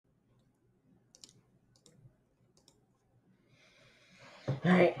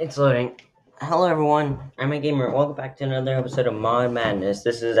Alright, it's loading. Hello everyone, I'm a gamer. Welcome back to another episode of Mod Madness.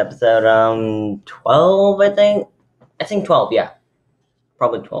 This is episode 12, I think. I think 12, yeah.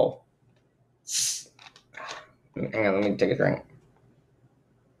 Probably 12. Hang on, let me take a drink.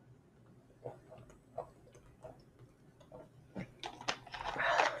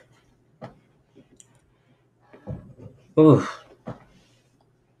 Ooh.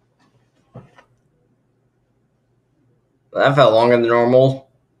 That felt longer than normal.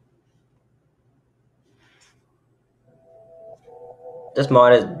 This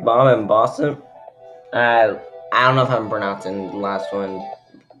mod is Bob and Bosip. I don't know if I'm pronouncing the last one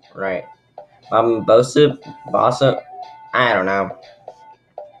right. Bob and Bosip? Bosip? I don't know.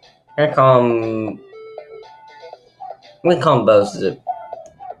 I'm gonna call him... I'm gonna call him Bosip.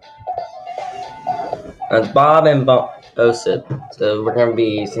 It's Bob and Bosip. So we're gonna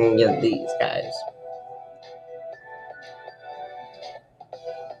be singing against these guys.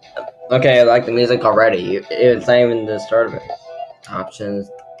 Okay, I like the music already. It's not even the start of it. Options.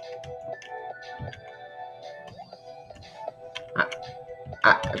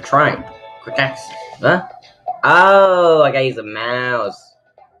 I'm trying. Quick access. Huh? Oh, I gotta use a mouse.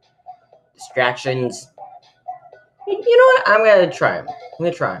 Distractions. You know what? I'm gonna try.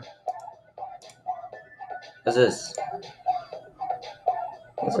 What's this?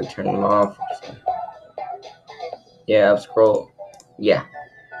 Let's like turn them off. Yeah, up scroll. Yeah.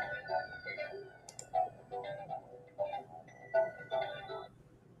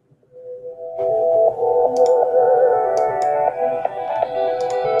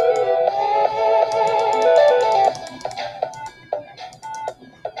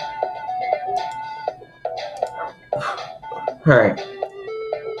 Alright.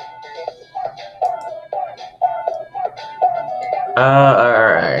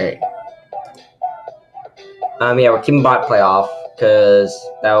 Alright. Yeah, we're keeping bot play off, because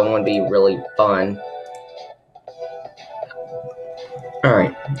that one would be really fun.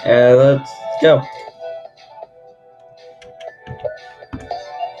 Alright, let's go.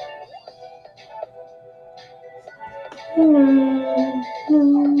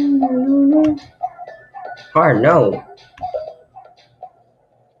 Hard, no.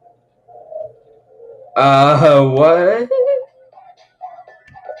 What?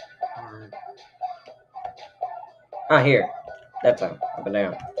 Ah, here. That time. Up and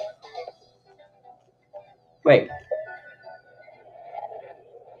down. Wait.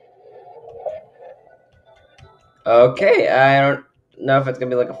 Okay, I don't know if it's gonna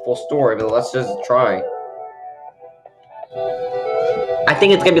be like a full story, but let's just try. I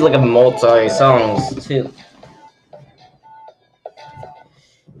think it's gonna be like a multi-songs, too.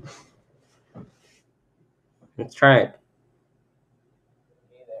 Let's try it.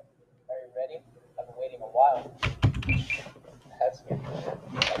 Hey there. Are you ready? I've been waiting a while. That's good.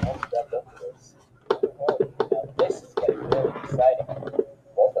 I'm all stepped up to this. Now this is getting really exciting.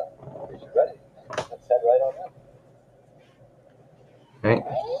 Well done. Is you ready? Let's head right on in. Right.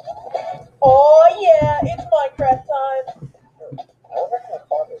 Oh yeah, it's Minecraft time. I wonder how my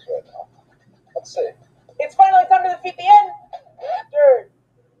farm is right now. Let's see. It's finally time to defeat the end. Third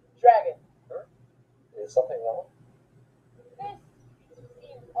dragon. Is something wrong? This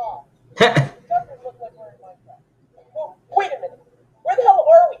seems off. It doesn't look like we're in Minecraft. Well, wait a minute. Where the hell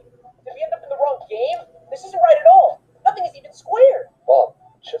are we? Did we end up in the wrong game? This isn't right at all. Nothing is even square. Bob,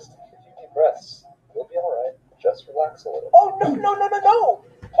 just take a few deep breaths. We'll be alright. Just relax a little. Oh, no.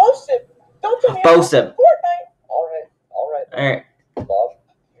 Bosip, don't tell me Bosip. Fortnite. Alright. Alright. Bob,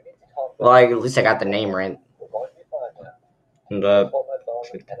 you need to calm down. Well, at least I got the name right. We're going to be fine now. And, Hold my phone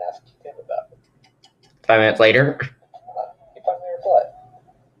and ask Tim about it. 5 minutes later. He finally replied.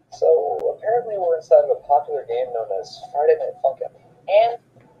 So, apparently we're inside of a popular game known as Night Funkin. And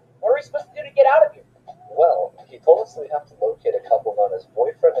what are we supposed to do to get out of here? Well, he told us that we have to locate a couple known as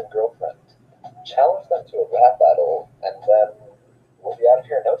boyfriend and girlfriend, challenge them to a rap battle, and then we'll be out of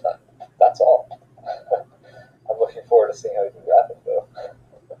here in no time. That's all. I'm looking forward to seeing how you can rap it, though.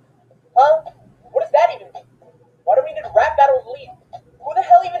 Huh? What does that even mean? Why do we need a rap battle to leave? Who the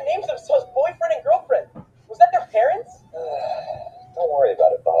hell even names themselves boyfriend and girlfriend? Was that their parents? Don't worry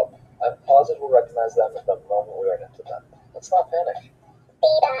about it, Bob. I'm positive we'll recognize them at the moment we run into them. Let's not panic.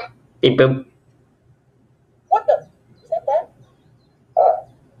 Beep boop. What the? Is that them?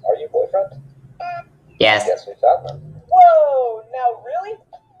 Are you boyfriend? Yes. Yes, we found them. Whoa, now really?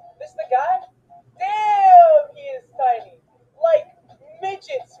 This the guy? Damn, he is tiny. Like,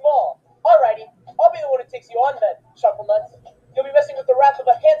 midget small. Alrighty, I'll be the one who takes you on then, Shuffle Nuts. You'll be messing with the wrath of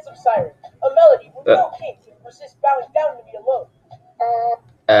a handsome siren, a melody with no kinks and persists bowing down to me alone.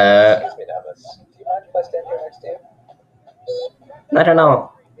 Excuse me now, miss. Do you mind if I stand here next to you? I don't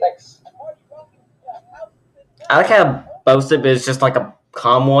know. Thanks. I like how Bosip is just like a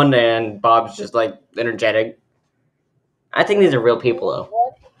calm one, and Bob's just like energetic. I think these are real people, though.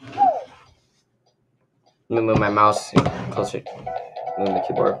 Let me move my mouse closer. Move the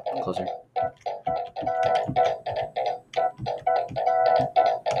keyboard closer.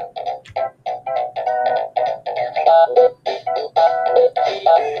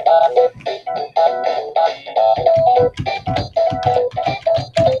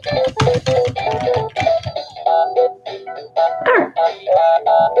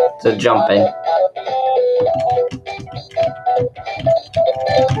 So jumping.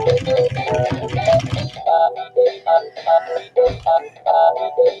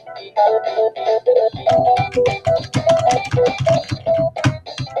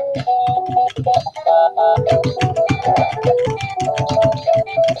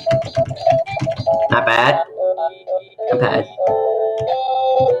 Not bad. Not bad.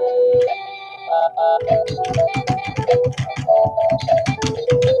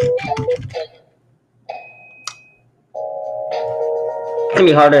 It's gonna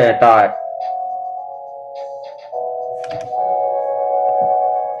be harder than I thought.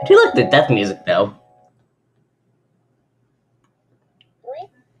 I do like the death music though. 3,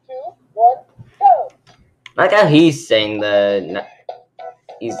 2, 1, go! I like how he's saying the.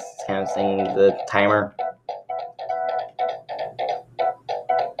 He's kind of saying the timer.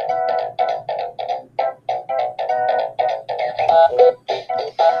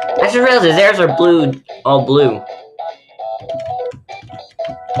 I just realized his ears are blue, all blue.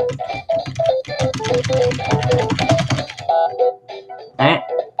 Alright.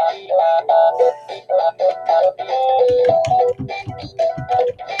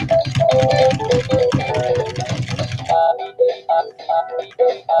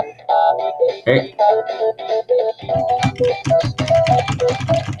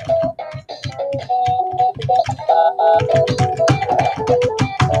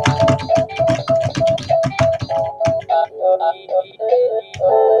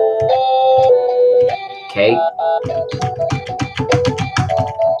 Hey.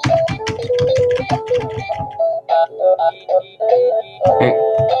 Okay.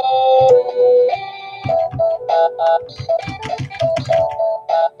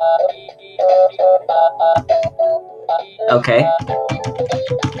 Okay.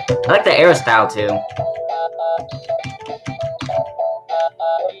 I like the arrow style too.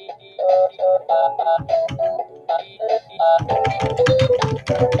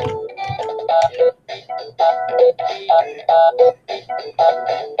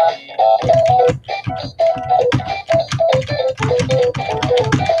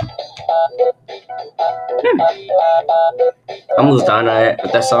 I'm almost done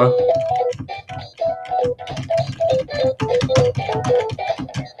with that song.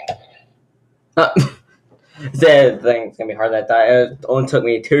 The thing's gonna be hard that time. It only took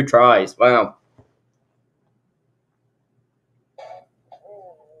me 2 tries. Wow.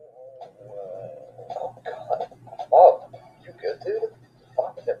 Oh god. Oh, you good, dude?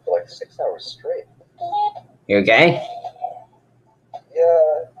 I've been there for like 6 hours straight. You okay?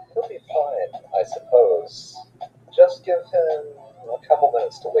 Yeah, he'll be fine, I suppose. Just give him a couple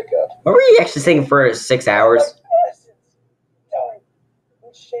minutes to wake up. What were you actually singing for 6 hours?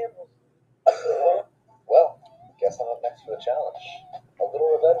 In shambles. Well, guess I'm up next for the challenge. A little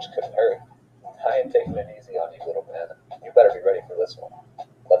revenge couldn't hurt. I ain't taking it easy on you, little man. You better be ready for this one.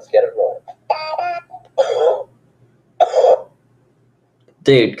 Let's get it rolling.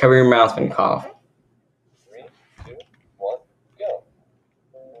 Dude, cover your mouth when you cough. 3, 2, 1, go.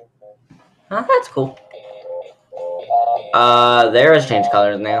 Oh, that's cool. There is change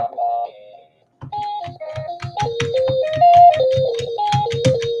colors now.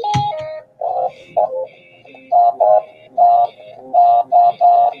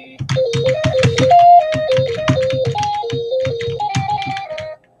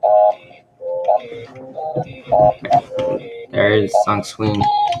 There is song swing.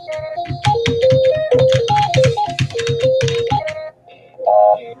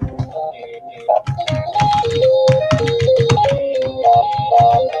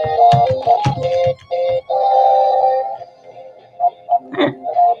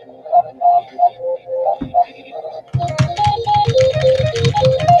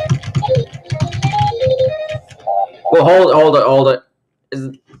 Well, hold it.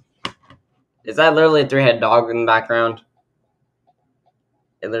 Is that literally a 3-headed dog in the background?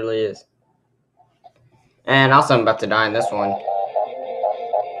 It literally is. And also, I'm about to die in this one.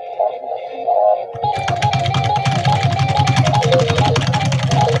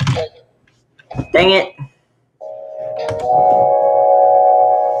 Dang it.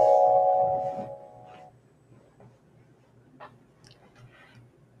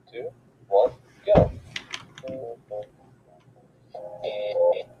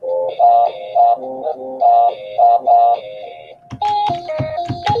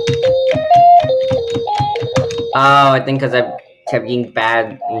 Oh, I think because I kept getting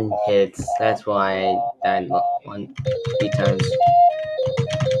bad hits. That's why I died 3 times.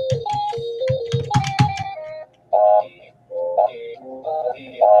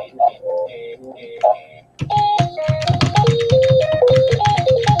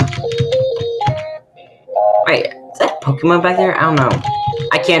 Wait, is that Pokemon back there? I don't know.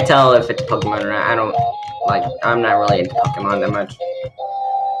 I can't tell if it's Pokemon or not. I don't, like, I'm not really into Pokemon that much.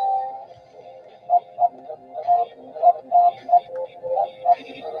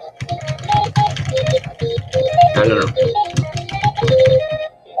 No, no, no.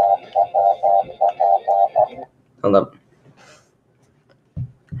 Hold up.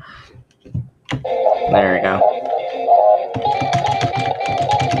 There we go.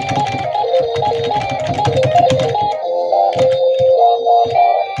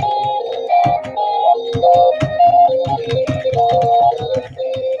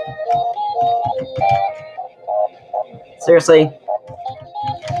 Seriously?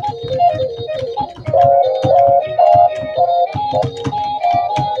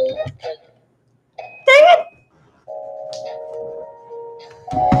 Dang it!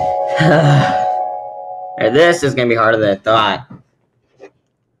 This is gonna be harder than I thought.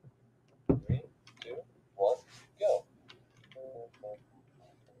 3, 2, 1, go.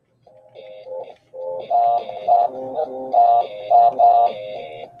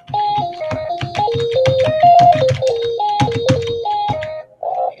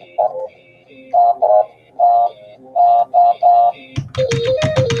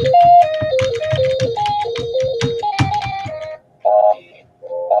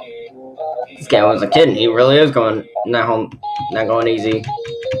 This guy was a kid, and he really is going not going easy.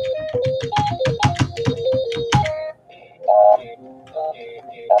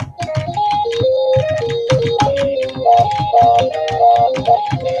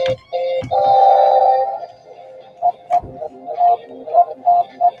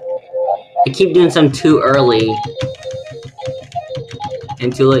 I keep doing some too early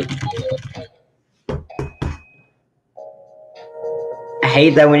and too late. I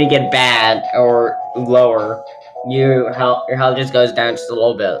hate that when you get bad or lower, your health just goes down just a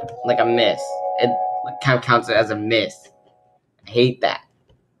little bit, like a miss. It kind of counts as a miss. I hate that.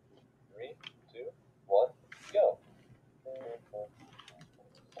 3, 2, 1, go.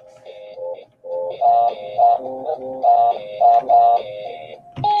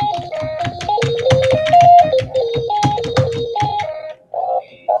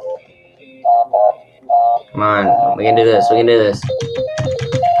 Come on, we can do this. We can do this.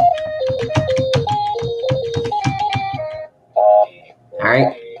 All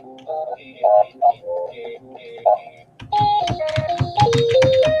right.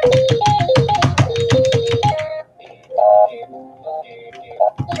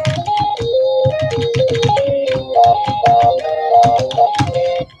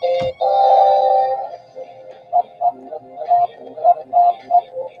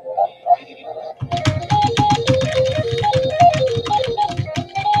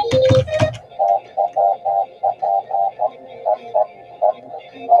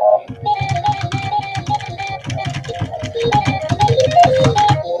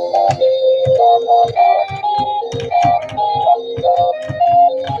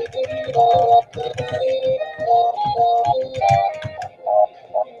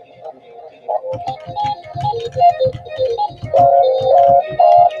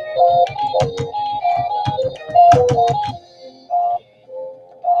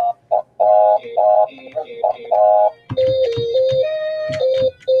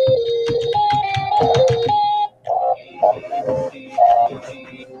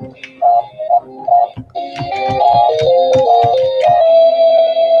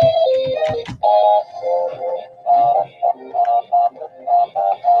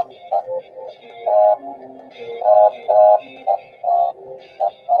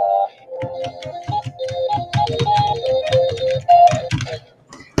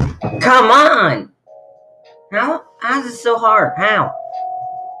 Come on! How's it so hard? How's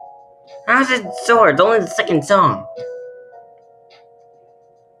it so hard? It's only the second song.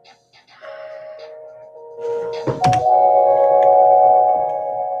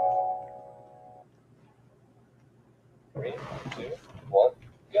 Three, two, one,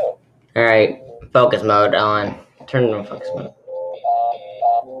 go. Alright, focus mode on. Turn on focus mode.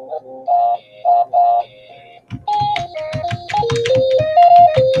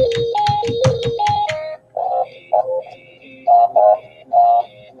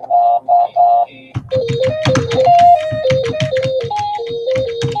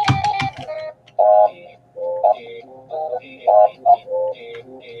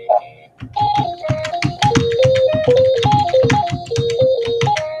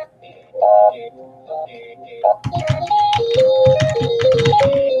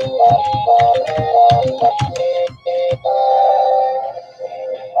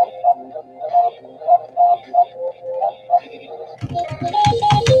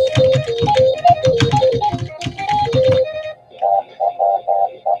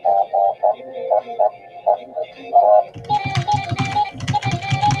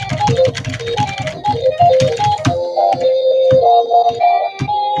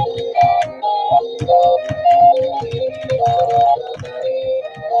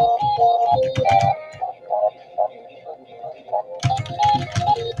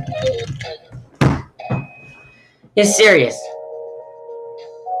 You're serious.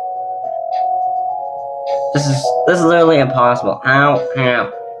 This is literally impossible. How?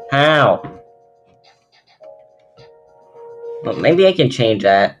 Well, maybe I can change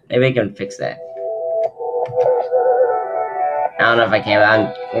that. Maybe I can fix that. I don't know if I can, but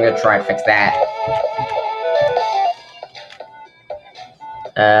I'm gonna try to fix that.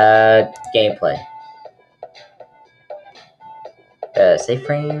 Gameplay. Save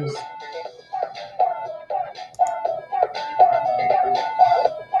frames.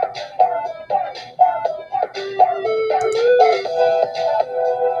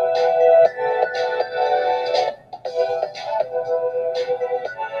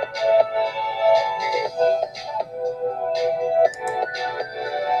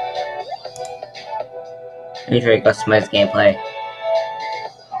 Let me try to customize gameplay.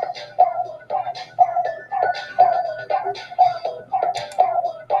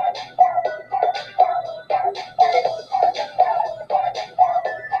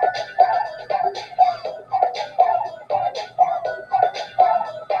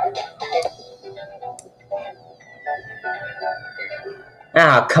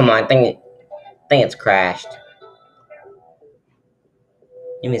 Oh, come on, I think it's crashed.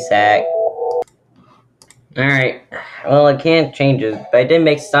 Give me a sec. Alright. Well, I can't change it, but I did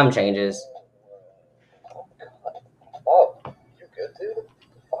make some changes. Oh, you good, dude?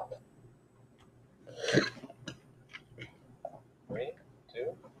 3,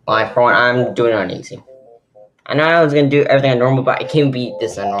 2. Well, for one, I'm doing it on easy. I know I was gonna do everything on normal, but I can't beat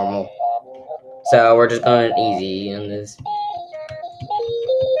this on normal. So we're just going easy on this.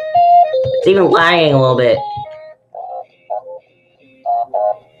 It's even lagging a little bit.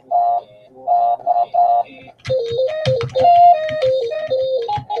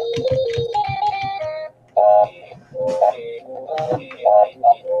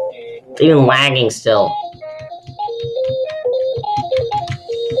 It's even lagging still.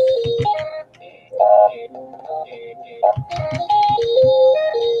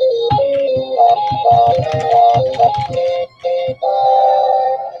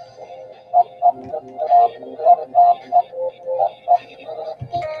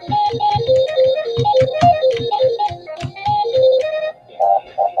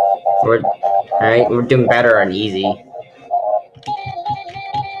 We're doing better on easy.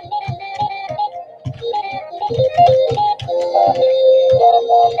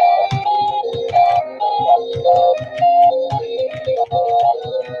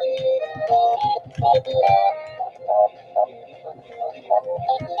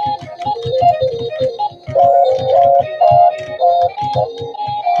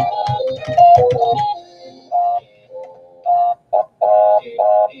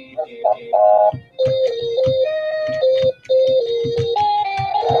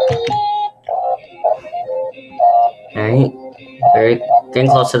 Alright, we're getting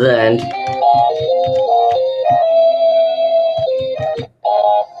close to the end.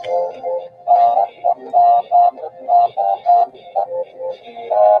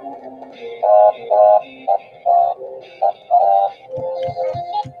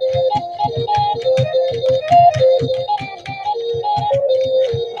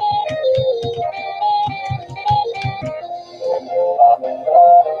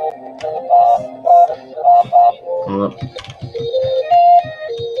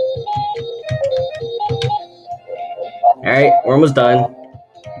 Alright, we're almost done.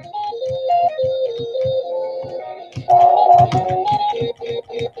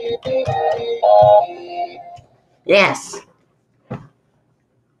 Yes!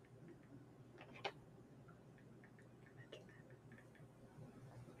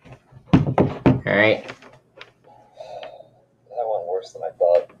 Alright. That went worse than I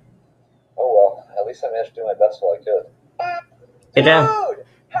thought. Oh well, at least I managed to do my best while I could. Good job. Dude!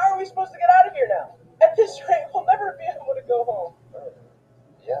 How are we supposed to get out of here now? At this rate, we'll never be able to go home.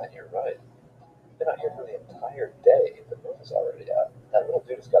 Yeah, you're right. Been out here for the entire day. The moon is already out. That little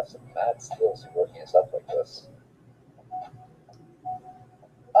dude has got some mad skills for working us up like this.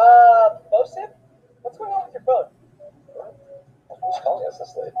 Bosip? What's going on with your phone? Who's calling us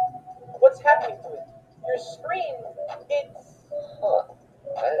this late? What's happening to it? Your screen, it's... Huh.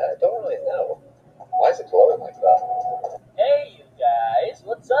 I don't really know. Why is it glowing like that? Hey, you guys,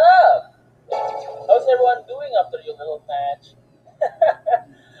 what's up? How's everyone doing after your little match?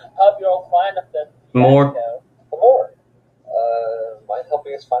 Hope you're all fine after More? More. Mind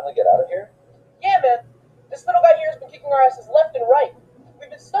helping us finally get out of here? Yeah, man. This little guy here has been kicking our asses left and right. We've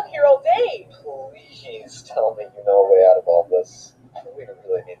been stuck here all day. Please tell me you know a way out of all this. We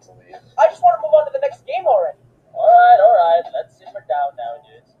really need to leave. I just want to move on to the next game already. Alright. Let's simmer down now,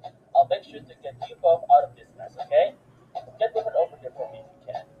 dudes. I'll make sure to get you both out of this mess, okay? Get women over here for me if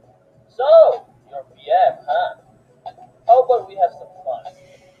you can. So, you're PM, huh? How about we have some fun?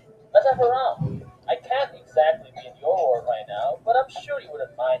 Let's have a round. I can't exactly be in your world right now, but I'm sure you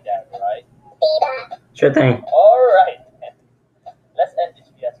wouldn't mind that, right? Sure thing. Alright, then. Let's end this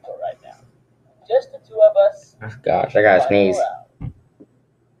fiasco right now. Just the two of us. Oh, gosh, I gotta sneeze.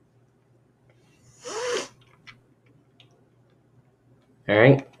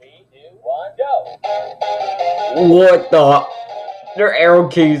 Alright. 3, 2, 1, go. What the? They're arrow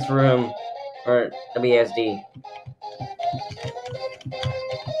keys for him. Or WSD.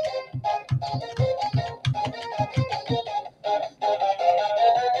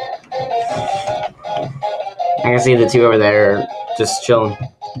 I can see the two over there just chilling.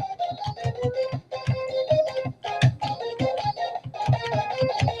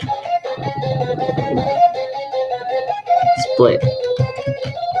 Split.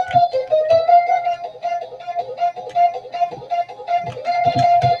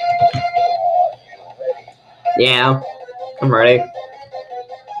 Yeah, I'm ready.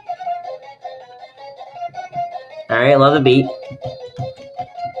 Alright, love the beat.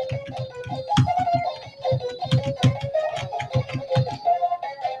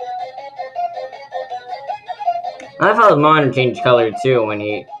 I love how the monitor changed color too when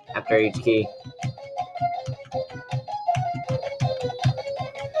he after each key.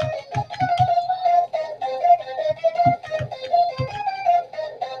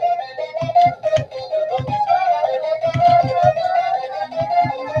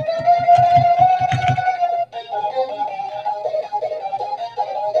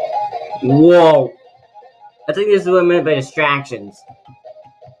 Whoa! I think this is what I meant by distractions.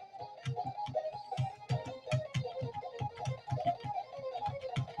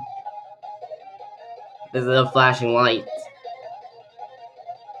 This is the flashing lights.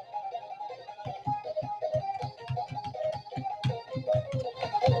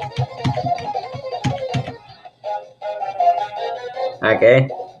 Okay.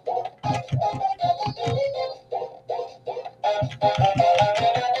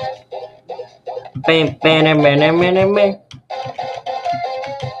 Bam, bam, bam, bam, bam, bam.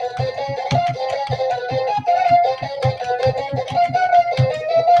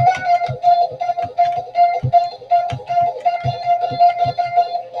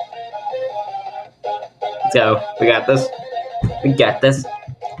 Let's go. We got this. We got this.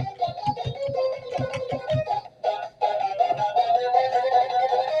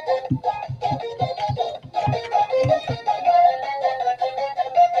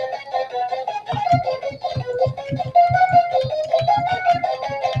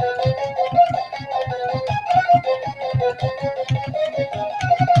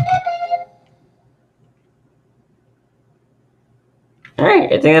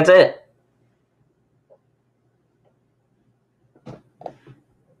 Alright, I think that's it.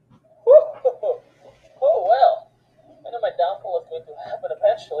 Oh well. I know my downfall is going to happen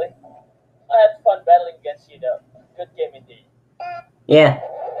eventually. I had fun battling against you though. Good game indeed. Yeah.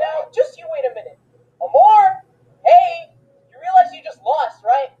 Now, just you wait a minute. Amor! Hey! You realize you just lost,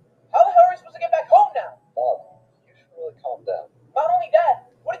 right? How the hell are we supposed to get back home now? Bob, you should really calm down. Not only that,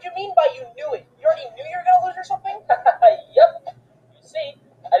 what did you mean by you knew it? You already knew you were gonna lose or something? Yup. You see,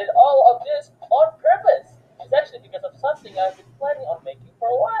 I did all of this on purpose. It's actually because of something I've been planning on making for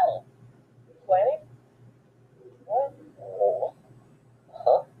a while. Planning? What? Oh.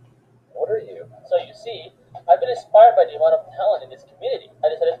 Huh? What are you? So you see, I've been inspired by the amount of talent in this community. I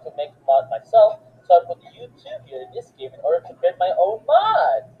decided to make a mod myself, so I put YouTube here in this game in order to create my own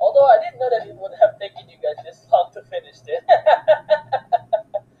mod. Although I didn't know that it would have taken you guys this long to finish it.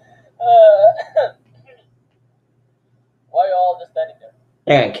 Why are you all just standing there?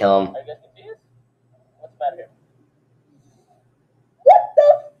 They're gonna kill him. Are you guys confused? What's the matter here? What the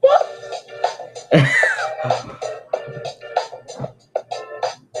fuck?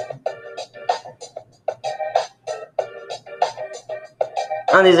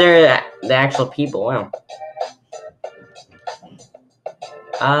 Oh, these are the actual people. Wow.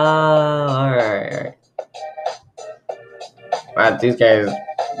 Oh, alright. Wow, these guys.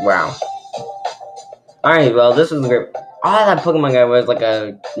 Wow. Alright, well, this was great. Oh, that Pokemon guy was like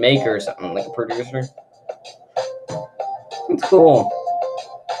a maker or something, like a producer. It's cool.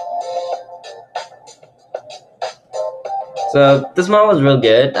 So, this mod was real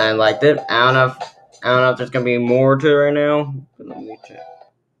good. I liked it. I don't know if I don't know if there's gonna be more to it right now. But let me check.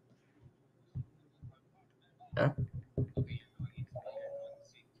 Huh?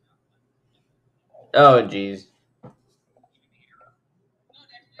 Oh, jeez.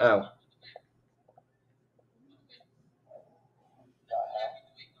 Oh.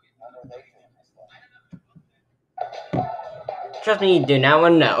 Trust me, you do not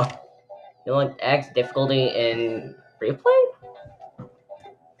want to know. You want X difficulty in replay?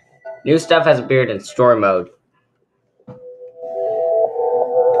 New stuff has appeared in story mode.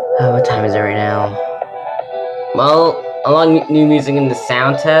 Oh, what time is it right now? Well, along new music in the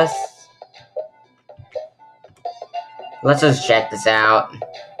sound test. Let's just check this out.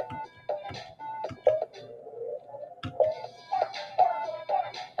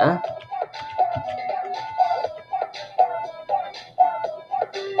 Huh?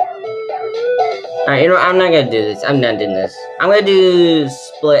 Alright, you know what? I'm not gonna do this. I'm not doing this. I'm gonna do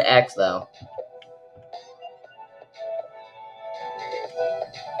split X though.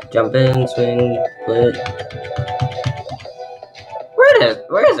 Jump in, swing, split.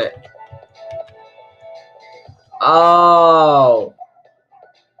 Where is it? Oh!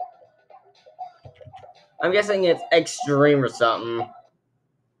 I'm guessing it's extreme or something.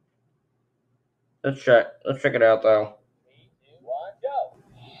 Let's check it out though. 3, 2, 1, go.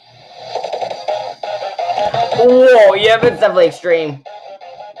 Whoa, yeah, it's definitely extreme.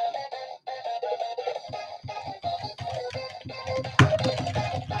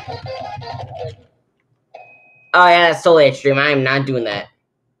 Oh yeah, that's totally extreme. I am not doing that.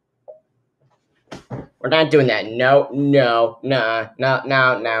 We're not doing that. No.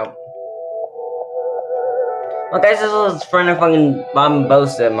 Well guys, this was Night Funkin Mod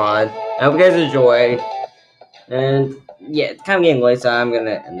mod. I hope you guys enjoyed. And yeah, it's kind of getting late, so I'm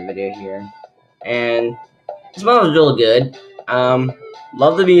gonna end the video here. And this mod was really good.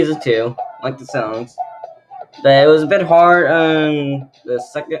 Love the music too. Like the songs. But it was a bit hard on the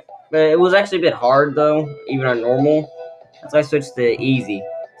second. But it was actually a bit hard though, even on normal. That's why I switched to easy.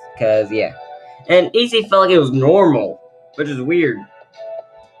 Cause yeah. And easy felt like it was normal, which is weird.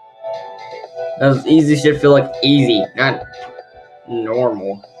 Because easy should feel like easy, not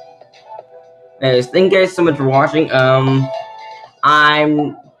normal. Anyways, thank you guys so much for watching. I'm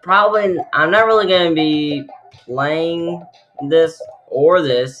not really gonna be playing this or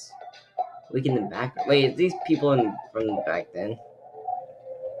this. Look in the back. Wait, these people from the back then.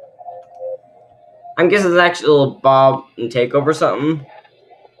 I'm guessing it's actually a little Bob and Takeover or something.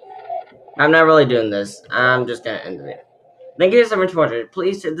 I'm not really doing this. I'm just gonna end it. Thank you so much for watching.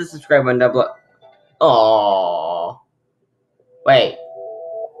 Please hit the subscribe button down below. Aww. Wait.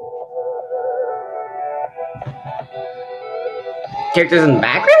 Characters in the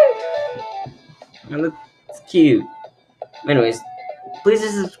background? Oh, that's cute. Anyways, please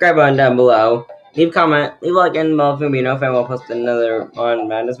hit the subscribe button down below. Leave a comment, leave a like, and below if you know if I will post another Mod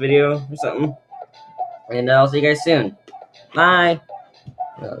Madness video or something. And I'll see you guys soon. Bye.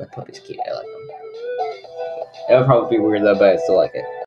 Oh, that puppy's cute. I like him. It would probably be weird though, but I still like it.